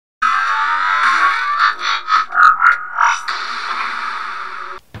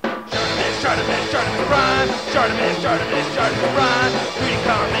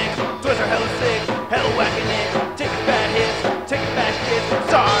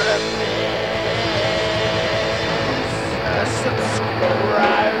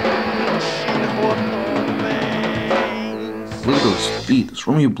It's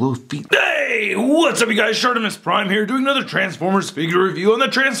Romeo Blow feet. Hey, what's up you guys? ShartimusPrime here doing another Transformers figure review on the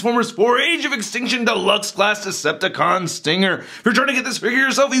Transformers 4 Age of Extinction Deluxe Class Decepticon Stinger. If you're trying to get this figure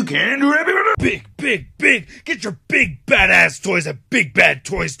yourself, you can do it. Big! Get your big badass toys at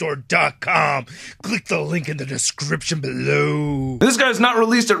BigBadToyStore.com. Click the link in the description below. This guy is not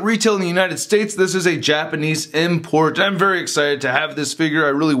released at retail in the United States. This is a Japanese import. I'm very excited to have this figure. I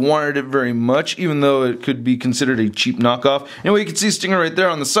really wanted it very much, even though it could be considered a cheap knockoff. Anyway, you can see Stinger right there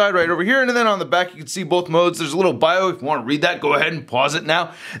on the side, right over here, and then on the back you can see both modes. There's a little bio. If you want to read that, go ahead and pause it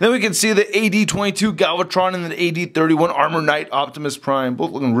now. Then we can see the AD-22 Galvatron and the AD-31 Armor Knight Optimus Prime,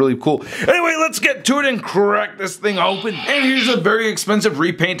 both looking really cool. Anyway, let's get to it and crack this thing open. And here's a very expensive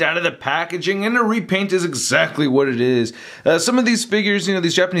repaint out of the packaging, and the repaint is exactly what it is. Some of these figures, you know,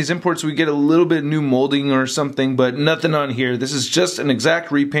 these Japanese imports, we get a little bit new molding or something, but nothing on here. This is just an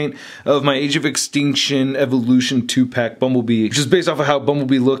exact repaint of my Age of Extinction Evolution 2-pack Bumblebee, which is based off of how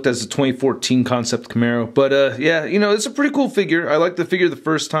Bumblebee looked as a 2014 concept Camaro. But yeah, you know, it's a pretty cool figure. I like the figure the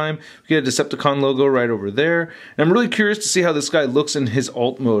first time. We get a Decepticon logo right over there. And I'm really curious to see how this guy looks in his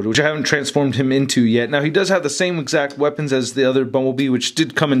alt mode, which I haven't transformed him into yet. Now, he does have the same exact weapons as the other Bumblebee, which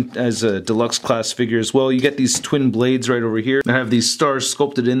did come in as a deluxe class figure as well. You get these twin blades right over here. I have these stars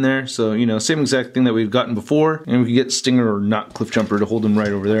sculpted in there, so, you know, same exact thing that we've gotten before. And we can get Stinger or not Cliffjumper to hold him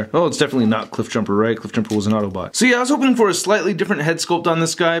right over there. Oh, it's definitely not Cliffjumper, right? Cliffjumper was an Autobot. So yeah, I was hoping for a slightly different head sculpt on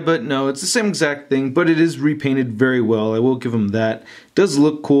this guy, but no, it's the same exact thing, but it is repainted very well. I will give him that. Does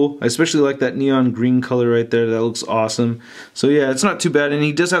look cool. I especially like that neon green color right there. That looks awesome. So yeah, it's not too bad, and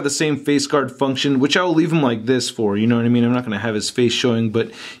he does have the same face guard function, which I'll leave him like this for, you know what I mean? I'm not going to have his face showing,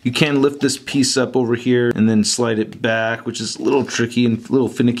 but you can lift this piece up over here and then slide it back, which is a little tricky and a little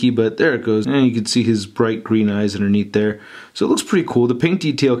finicky, but there it goes. And you can see his bright green eyes underneath there. So it looks pretty cool. The paint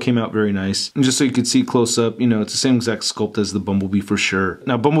detail came out very nice. And just so you can see close up, you know, it's the same exact sculpt as the Bumblebee for sure.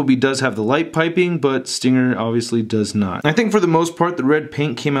 Now, Bumblebee does have the light piping, but Stinger obviously does not. I think for the most part, the red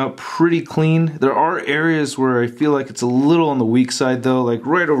paint came out pretty clean. There are areas where I feel like it's a little on the weak side though, like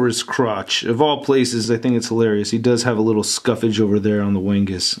right over his crotch. Of all places, I think it's hilarious. He does have a little scuffage over there on the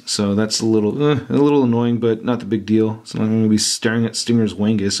wangus. So that's a little annoying, but not the big deal. So I'm going to be staring at Stinger's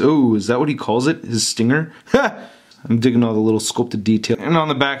wangus. Oh, is that what he calls it? His stinger? Ha! I'm digging all the little sculpted detail. And on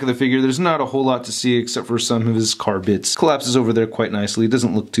the back of the figure, there's not a whole lot to see except for some of his car bits. Collapses over there quite nicely. It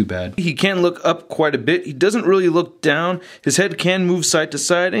doesn't look too bad. He can look up quite a bit. He doesn't really look down. His head can move side to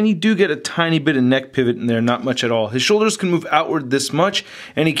side, and you do get a tiny bit of neck pivot in there, not much at all. His shoulders can move outward this much,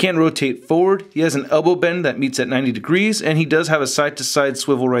 and he can rotate forward. He has an elbow bend that meets at 90 degrees, and he does have a side to side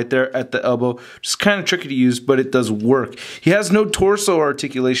swivel right there at the elbow. Just kind of tricky to use, but it does work. He has no torso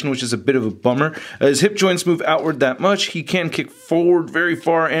articulation, which is a bit of a bummer. His hip joints move outward that much. He can kick forward very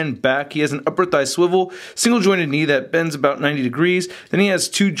far and back. He has an upper thigh swivel, single jointed knee that bends about 90 degrees. Then he has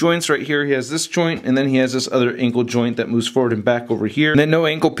two joints right here. He has this joint, and then he has this other ankle joint that moves forward and back over here. And then no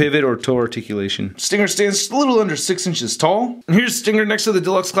ankle pivot or toe articulation. Stinger stands a little under 6 inches tall. And here's Stinger next to the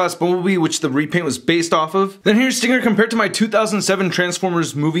Deluxe Class Bumblebee, which the repaint was based off of. Then here's Stinger compared to my 2007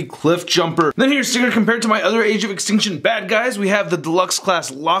 Transformers movie Cliffjumper. Then here's Stinger compared to my other Age of Extinction bad guys. We have the Deluxe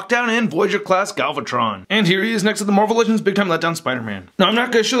Class Lockdown and Voyager Class Galvatron. And here he is next to the Marvel Legends Big Time Letdown Spider-Man. Now, I'm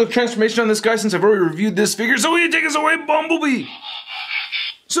not going to show the transformation on this guy since I've already reviewed this figure, so will you take us away, Bumblebee?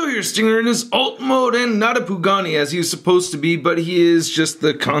 So here's Stinger in his alt mode, and not a Pugani as he's supposed to be, but he is just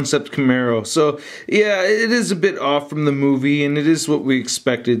the concept Camaro. So yeah, it is a bit off from the movie, and it is what we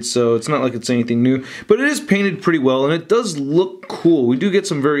expected, so it's not like it's anything new. But it is painted pretty well, and it does look cool. We do get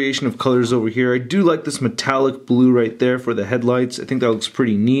some variation of colors over here. I do like this metallic blue right there for the headlights. I think that looks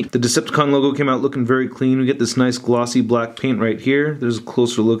pretty neat. The Decepticon logo came out looking very clean. We get this nice glossy black paint right here. There's a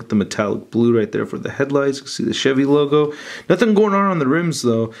closer look at the metallic blue right there for the headlights. You can see the Chevy logo. Nothing going on the rims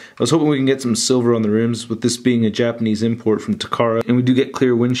though. I was hoping we can get some silver on the rims, with this being a Japanese import from Takara. And we do get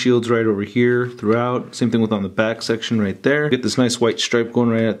clear windshields right over here throughout. Same thing with on the back section right there. Get this nice white stripe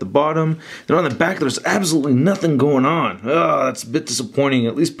going right at the bottom. Then on the back, there's absolutely nothing going on. Oh, that's a bit disappointing.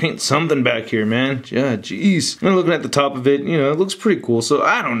 At least paint something back here, man. Yeah, jeez. And looking at the top of it, you know, it looks pretty cool. So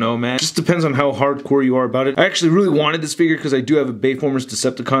I don't know, man. Just depends on how hardcore you are about it. I actually really wanted this figure because I do have a Bayformers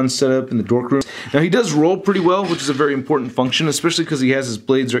Decepticon set up in the dork room. Now, he does roll pretty well, which is a very important function, especially because he has his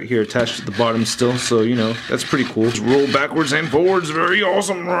blades right here attached at the bottom still, so you know, that's pretty cool. Just roll backwards and forwards, very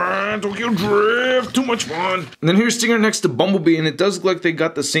awesome. Tokyo Drift, too much fun. And then here's Stinger next to Bumblebee, and it does look like they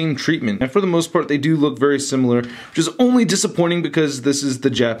got the same treatment. And for the most part, they do look very similar, which is only disappointing because this is the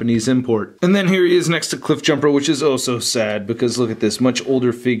Japanese import. And then here he is next to Cliffjumper, which is oh so sad because look at this, much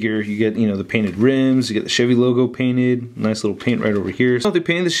older figure. You get, you know, the painted rims, you get the Chevy logo painted, nice little paint right over here. So they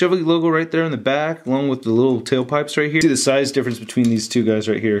painted the Chevy logo right there in the back, along with the little tailpipes right here. See the size difference between these two guys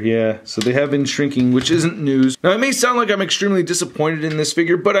right here. Yeah, so they have been shrinking, which isn't news. Now it may sound like I'm extremely disappointed in this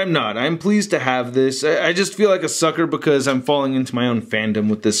figure, but I'm not. I'm pleased to have this. I just feel like a sucker because I'm falling into my own fandom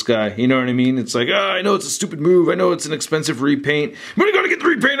with this guy. You know what I mean? It's like, I know it's a stupid move, I know it's an expensive repaint, but I gotta get the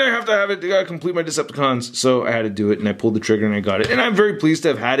repaint, I have to have it, I gotta complete my Decepticons. So I had to do it, and I pulled the trigger and I got it, and I'm very pleased to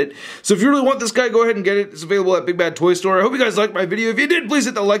have had it. So if you really want this guy, go ahead and get it. It's available at Big Bad Toy Store. I hope you guys liked my video. If you did, please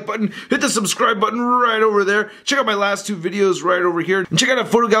hit the like button, hit the subscribe button right over there. Check out my last two videos right over here, and check out a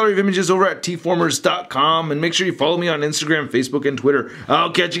photo gallery of images over at tformers.com, and make sure you follow me on Instagram, Facebook, and Twitter.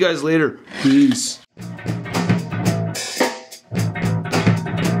 I'll catch you guys later. Peace.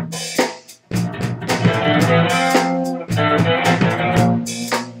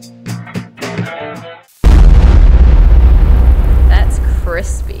 That's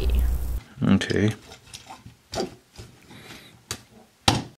crispy. Okay.